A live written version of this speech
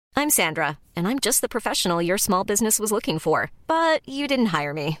I'm Sandra, and I'm just the professional your small business was looking for. But you didn't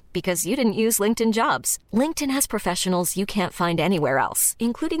hire me because you didn't use LinkedIn Jobs. LinkedIn has professionals you can't find anywhere else,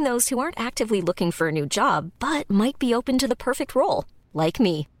 including those who aren't actively looking for a new job, but might be open to the perfect role, like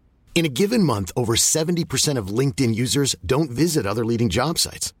me. In a given month, over 70% of LinkedIn users don't visit other leading job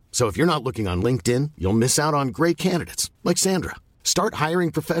sites. So if you're not looking on LinkedIn, you'll miss out on great candidates like Sandra. Start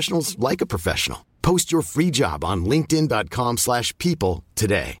hiring professionals like a professional. Post your free job on linkedin.com/people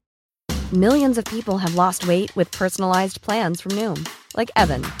today. Millions of people have lost weight with personalized plans from Noom. Like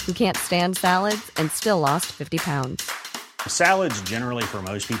Evan, who can't stand salads and still lost 50 pounds. Salads generally for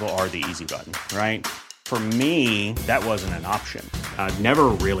most people are the easy button, right? For me, that wasn't an option. I never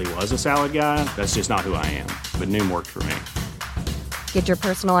really was a salad guy. That's just not who I am. But Noom worked for me. Get your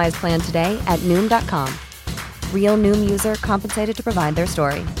personalized plan today at Noom.com. Real Noom user compensated to provide their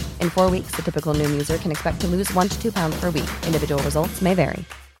story. In 4 weeks, the typical Noom user can expect to lose 1 to 2 pounds per week. Individual results may vary.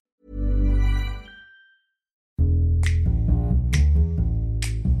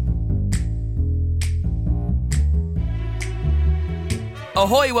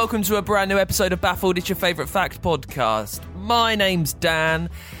 Ahoy, welcome to a brand new episode of Baffled, It's Your Favourite Fact podcast. My name's Dan.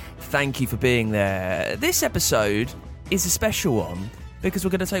 Thank you for being there. This episode is a special one because we're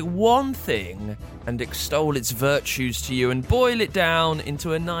going to take one thing and extol its virtues to you and boil it down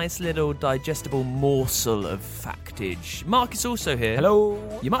into a nice little digestible morsel of factage. Mark is also here. Hello.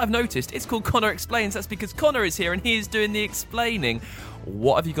 You might have noticed it's called Connor Explains. That's because Connor is here and he is doing the explaining.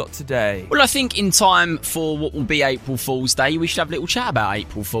 What have you got today? Well, I think in time for what will be April Fool's Day, we should have a little chat about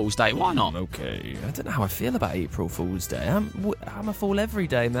April Fool's Day. Why not? Okay. I don't know how I feel about April Fool's Day. I'm a fool every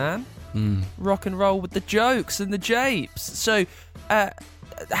day, man. Rock and roll with the jokes and the japes. So,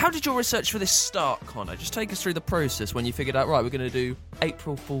 how did your research for this start, Connor? Just take us through the process when you figured out, right, we're going to do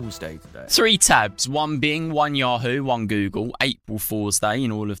April Fool's Day today. 3 tabs, one being one Yahoo, one Google, April Fool's Day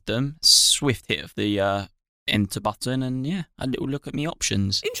in all of them. Swift hit of the enter button and, yeah, a little look at me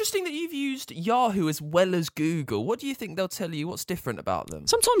options. Interesting that you've used Yahoo as well as Google. What do you think they'll tell you? What's different about them?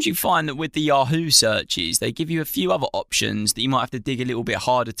 Sometimes you find that with the Yahoo searches, they give you a few other options that you might have to dig a little bit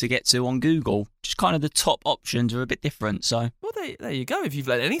harder to get to on Google. Just kind of the top options are a bit different, so... Well, there you go. If you've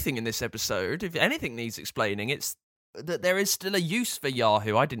learned anything in this episode, if anything needs explaining, it's that there is still a use for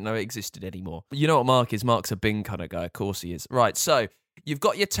Yahoo. I didn't know it existed anymore. You know what Mark is? Mark's a Bing kind of guy. Of course he is. Right, so you've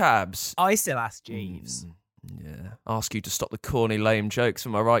got your tabs. I still ask Jeeves. Yeah. Ask you to stop the corny, lame jokes.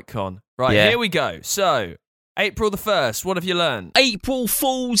 Am I right, Con? Right, Yeah. Here we go. So, April the 1st, what have you learned? April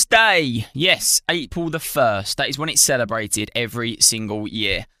Fool's Day. Yes, April the 1st. That is when it's celebrated every single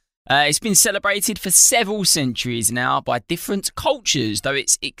year. It's been celebrated for several centuries now by different cultures, though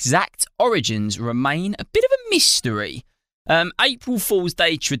its exact origins remain a bit of a mystery. April Fool's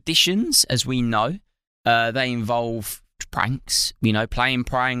Day traditions, as we know, they involve pranks, playing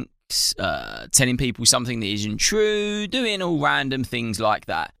pranks, telling people something that isn't true, doing all random things like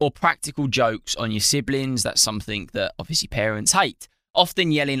that. Or practical jokes on your siblings. That's something that obviously parents hate.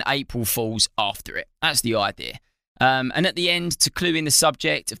 Often yelling April Fools after it. That's the idea. And at the end, to clue in the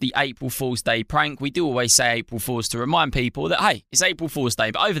subject of the April Fool's Day prank, we do always say April Fools to remind people that, hey, it's April Fool's Day.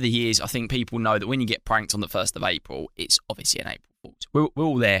 But over the years, I think people know that when you get pranked on the 1st of April, it's obviously an April Fool's. We're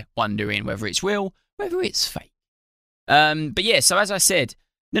all there wondering whether it's real, whether it's fake. But yeah, so as I said,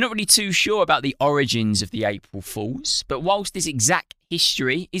 they're not really too sure about the origins of the April Fools. But whilst this exact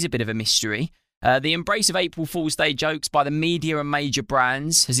history is a bit of a mystery, the embrace of April Fool's Day jokes by the media and major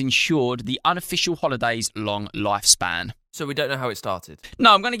brands has ensured the unofficial holiday's long lifespan. So we don't know how it started.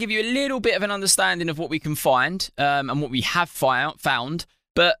 No, I'm going to give you a little bit of an understanding of what we can find and what we have found.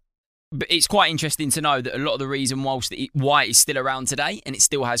 But it's quite interesting to know that a lot of the reason why it's still around today and it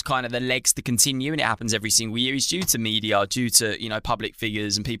still has kind of the legs to continue, and it happens every single year, is due to media, due to public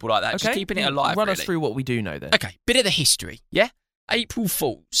figures and people like that. Okay. Just keeping it alive. Run us through what we do know then. Okay, bit of the history, yeah? April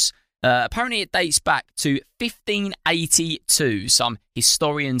Fools. Apparently it dates back to 1582, some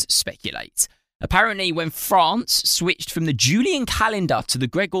historians speculate. Apparently when France switched from the Julian calendar to the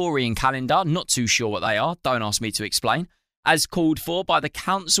Gregorian calendar, not too sure what they are, don't ask me to explain, as called for by the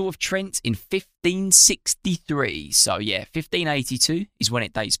Council of Trent in 1563. So yeah, 1582 is when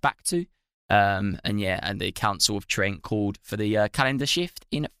it dates back to. And the Council of Trent called for the calendar shift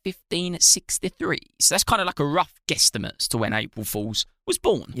in 1563. So that's kind of like a rough guesstimate as to when April Fools was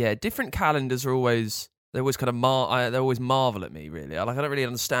born. Yeah, different calendars are always... They always kind of they always marvel at me, really. I don't really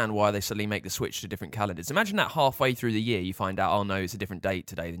understand why they suddenly make the switch to different calendars. Imagine that halfway through the year you find out, oh no, it's a different date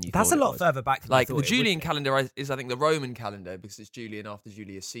today than you thought. That's a lot was. further back than like I thought the Julian calendar is, I think, the Roman calendar because it's Julian after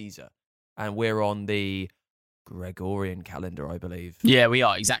Julius Caesar, and we're on the Gregorian calendar, I believe. Yeah, we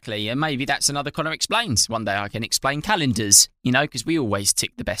are, exactly. And maybe that's another Connor Explains. One day I can explain calendars, because we always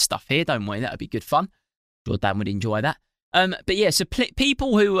tick the best stuff here, don't we? That would be good fun. Sure, Dan would enjoy that. But yeah, so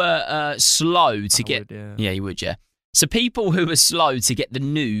people who are slow to get... Yeah, you would, yeah. So people who are slow to get the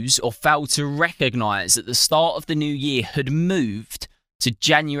news or fail to recognise that the start of the new year had moved to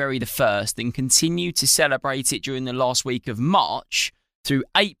January the 1st and continued to celebrate it during the last week of March through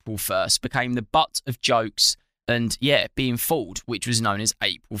April 1st became the butt of jokes and, being fooled, which was known as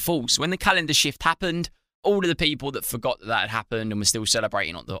April Fools. When the calendar shift happened, all of the people that forgot that had happened and were still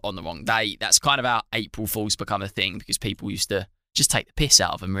celebrating on the wrong day, that's kind of how April Fools become a thing because people used to just take the piss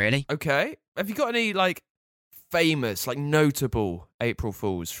out of them, really. Okay. Have you got any, famous, notable April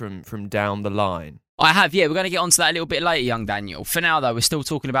Fools from down the line? I have, yeah. We're going to get onto that a little bit later, young Daniel. For now, though, we're still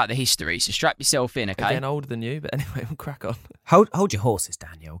talking about the history, so strap yourself in, okay? Again, older than you, but anyway, we'll crack on. Hold your horses,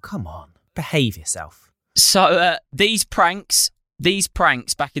 Daniel. Come on. Behave yourself. So, these pranks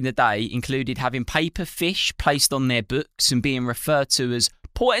back in the day included having paper fish placed on their books and being referred to as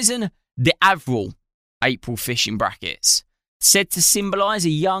Poison the Avril, April fish in brackets. Said to symbolise a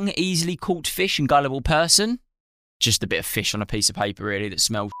young, easily caught fish and gullible person. Just a bit of fish on a piece of paper, really, that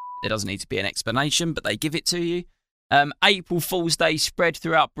smells. There doesn't need to be an explanation, but they give it to you. April Fool's Day spread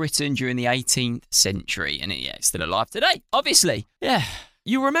throughout Britain during the 18th century, and it's still alive today, obviously. Yeah.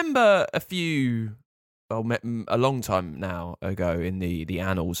 You remember a long time now ago in the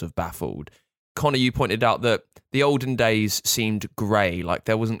annals of Baffled, Connor, you pointed out that the olden days seemed grey, like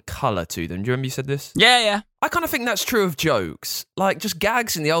there wasn't colour to them. Do you remember you said this? Yeah. I kind of think that's true of jokes. Just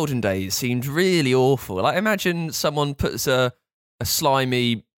gags in the olden days seemed really awful. Imagine someone puts a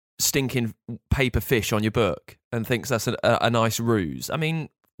slimy, stinking paper fish on your book and thinks that's a nice ruse. I mean,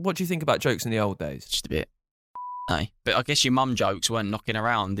 what do you think about jokes in the old days? Just a bit. No. But I guess your mum jokes weren't knocking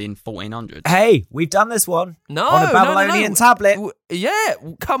around in 1400s. Hey, we've done this one. No, on a Babylonian tablet. Yeah,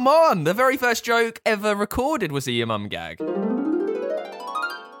 come on. The very first joke ever recorded was a your mum gag.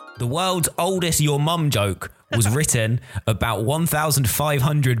 The world's oldest your mum joke was written about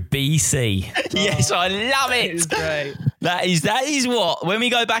 1500 BC. Yes, I love it. It's great. That is what, when we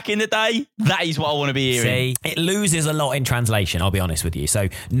go back in the day, that is what I want to be hearing. See, it loses a lot in translation, I'll be honest with you. So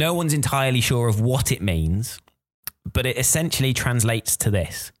no one's entirely sure of what it means, but it essentially translates to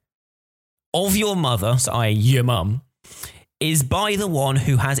this. Of your mother, so i.e. your mum, is by the one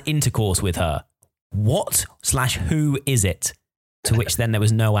who has intercourse with her. What/who is it? To which then there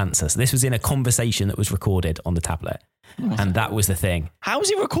was no answer. So this was in a conversation that was recorded on the tablet. And that was the thing. How was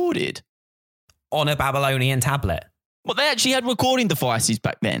it recorded? On a Babylonian tablet. Well, they actually had recording devices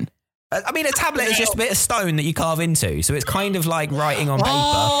back then. I mean, a tablet is just a bit of stone that you carve into. So it's kind of like writing on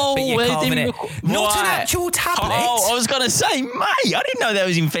paper, but you're carving it. Not an actual tablet. Oh, I was going to say, mate, I didn't know that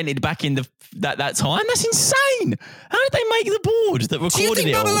was invented back in that time. That's insane. How did they make the board that recorded it? Do you think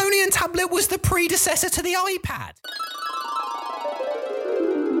it Babylonian tablet was the predecessor to the iPad?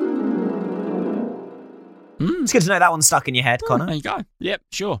 It's good to know that one stuck in your head, Connor. There you go. Yep,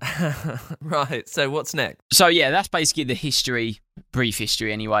 sure. Right, so what's next? So, that's basically the brief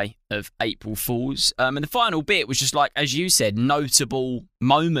history anyway, of April Fools. And the final bit was just as you said, notable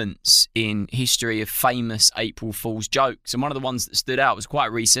moments in history of famous April Fools jokes. And one of the ones that stood out was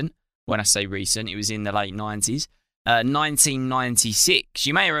quite recent. When I say recent, it was in the late 90s. 1996.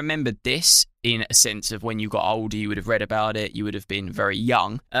 You may have remembered this in a sense of when you got older, you would have read about it, you would have been very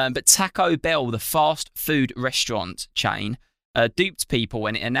young. But Taco Bell, the fast food restaurant chain, duped people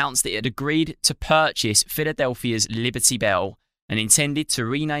when it announced that it had agreed to purchase Philadelphia's Liberty Bell and intended to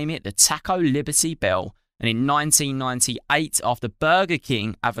rename it the Taco Liberty Bell. And in 1998, after Burger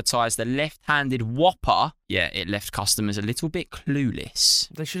King advertised the left-handed Whopper, it left customers a little bit clueless.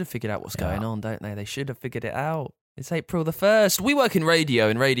 They should have figured out what's going on, don't they? They should have figured it out. It's April the 1st. We work in radio,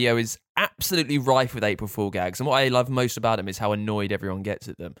 and radio is absolutely rife with April Fool gags. And what I love most about them is how annoyed everyone gets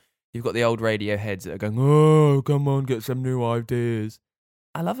at them. You've got the old radio heads that are going, oh, come on, get some new ideas.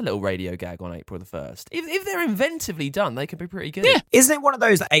 I love a little radio gag on April the 1st. If they're inventively done, they can be pretty good. Yeah. Isn't it one of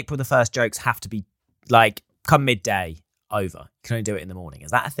those that April the 1st jokes have to be, come midday, over? You can only do it in the morning.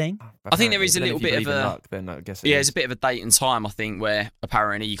 Is that a thing? I think there is a little bit of a... luck, then I guess it's a bit of a date and time, I think, where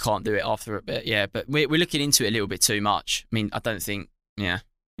apparently you can't do it after a bit. Yeah, but we're looking into it a little bit too much. I mean, I don't think... Yeah,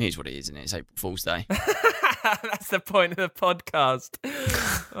 it is what it is, isn't it? It's April Fool's Day. That's the point of the podcast.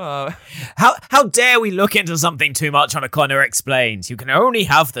 Oh. How dare we look into something too much on a Connor Explains? You can only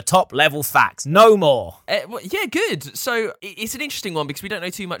have the top level facts, no more. Well, yeah, good. So it's an interesting one because we don't know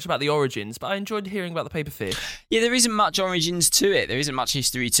too much about the origins, but I enjoyed hearing about the paper fish. Yeah, there isn't much origins to it. There isn't much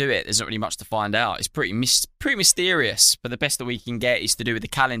history to it. There's not really much to find out. It's pretty mysterious, but the best that we can get is to do with the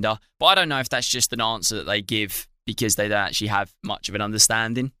calendar. But I don't know if that's just an answer that they give because they don't actually have much of an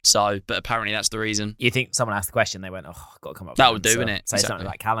understanding. So, but apparently that's the reason. You think someone asked the question, they went, "Oh, I've got to come up with that would do, innit? Say Exactly. something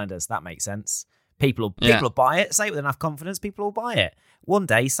like calendars. That makes sense. People will buy it. Say it with enough confidence, people will buy it. One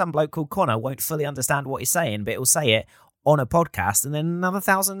day, some bloke called Connor won't fully understand what he's saying, but he'll say it on a podcast, and then another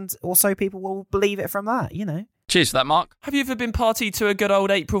 1,000 or so people will believe it from that, you know. Cheers for that, Mark. Have you ever been party to a good old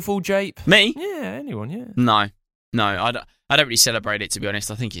April Fool jape? Me? Yeah, anyone, yeah. No, I don't really celebrate it, to be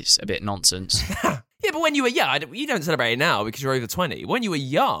honest. I think it's a bit nonsense. Yeah, but when you were young, you don't celebrate it now because you're over 20. When you were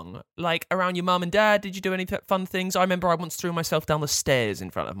young, like around your mum and dad, did you do any fun things? I remember I once threw myself down the stairs in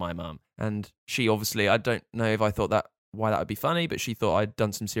front of my mum, and she obviously, I don't know if I thought why that would be funny, but she thought I'd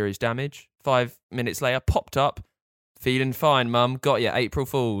done some serious damage. 5 minutes later, popped up, feeling fine, mum, got you, April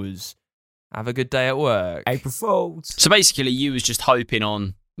Fools. Have a good day at work. April Fools. So basically, you was just hoping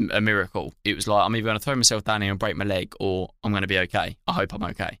on a miracle. It was like, I'm either going to throw myself down here and break my leg, or I'm going to be okay. I hope I'm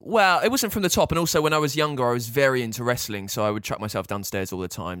okay. Well, it wasn't from the top, and also when I was younger, I was very into wrestling, so I would chuck myself downstairs all the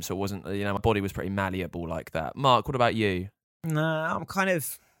time, so it wasn't, my body was pretty malleable like that. Mark, what about you? No,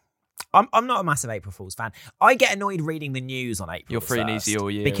 I'm not a massive April Fool's fan. I get annoyed reading the news on April You're free and 1st easy all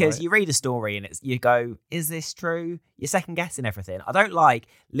year, because right? you read a story and you go, is this true? You're second guessing everything. I don't like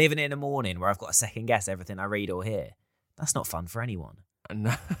living in a morning where I've got to second guess everything I read or hear. That's not fun for anyone.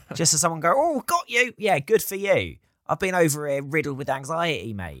 No. Just as someone go, oh, got you. Yeah, good for you. I've been over here riddled with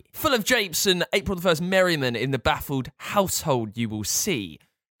anxiety, mate. Full of japes and April the 1st merriment in the baffled household you will see.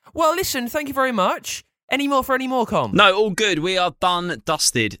 Well, listen, thank you very much. Any more for any more, Com? No, all good. We are done,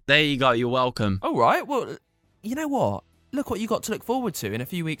 dusted. There you go. You're welcome. All right. Well, you know what? Look what you got to look forward to in a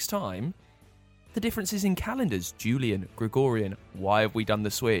few weeks' time. The differences in calendars. Julian, Gregorian. Why have we done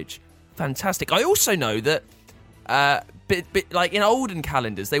the switch? Fantastic. I also know that, like in olden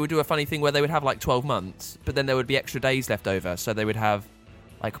calendars, they would do a funny thing where they would have like 12 months, but then there would be extra days left over. So they would have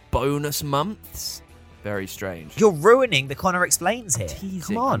like bonus months. Very strange. You're ruining the Connor Explains here.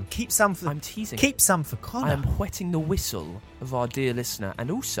 Teasing. Come on, keep some for... I'm teasing. Keep some for Connor. I am whetting the whistle of our dear listener,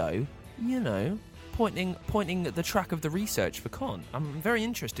 and also, pointing at the track of the research for Con. I'm very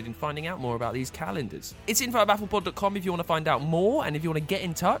interested in finding out more about these calendars. It's info@bafflepod.com if you want to find out more, and if you want to get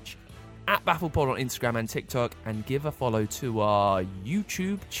in touch, at BafflePod on Instagram and TikTok, and give a follow to our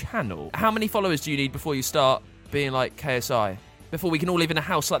YouTube channel. How many followers do you need before you start being like KSI? Before we can all live in a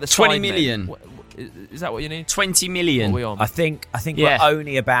house like the 20 Sidemen? million. Is that what you need? 20 million. What are we on? I think Yeah. we're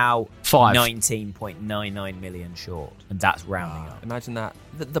only about 5. 19.99 million short, and that's rounding up. Imagine that.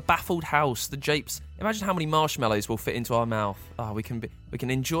 The baffled house, the japes. Imagine how many marshmallows will fit into our mouth. We can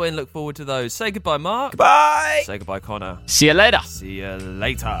enjoy and look forward to those. Say goodbye, Mark. Goodbye. Say goodbye, Connor. See you later. See you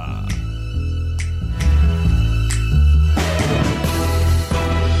later.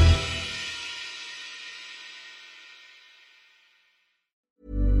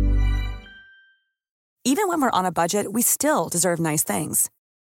 Even when we're on a budget, we still deserve nice things.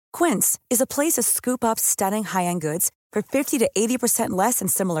 Quince is a place to scoop up stunning high-end goods for 50 to 80% less than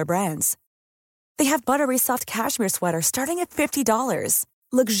similar brands. They have buttery soft cashmere sweaters starting at $50,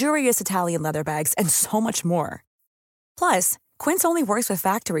 luxurious Italian leather bags, and so much more. Plus, Quince only works with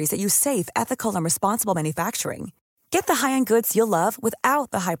factories that use safe, ethical, and responsible manufacturing. Get the high-end goods you'll love without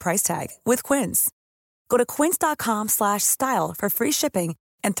the high price tag with Quince. Go to quince.com/style for free shipping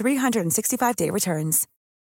and 365-day returns.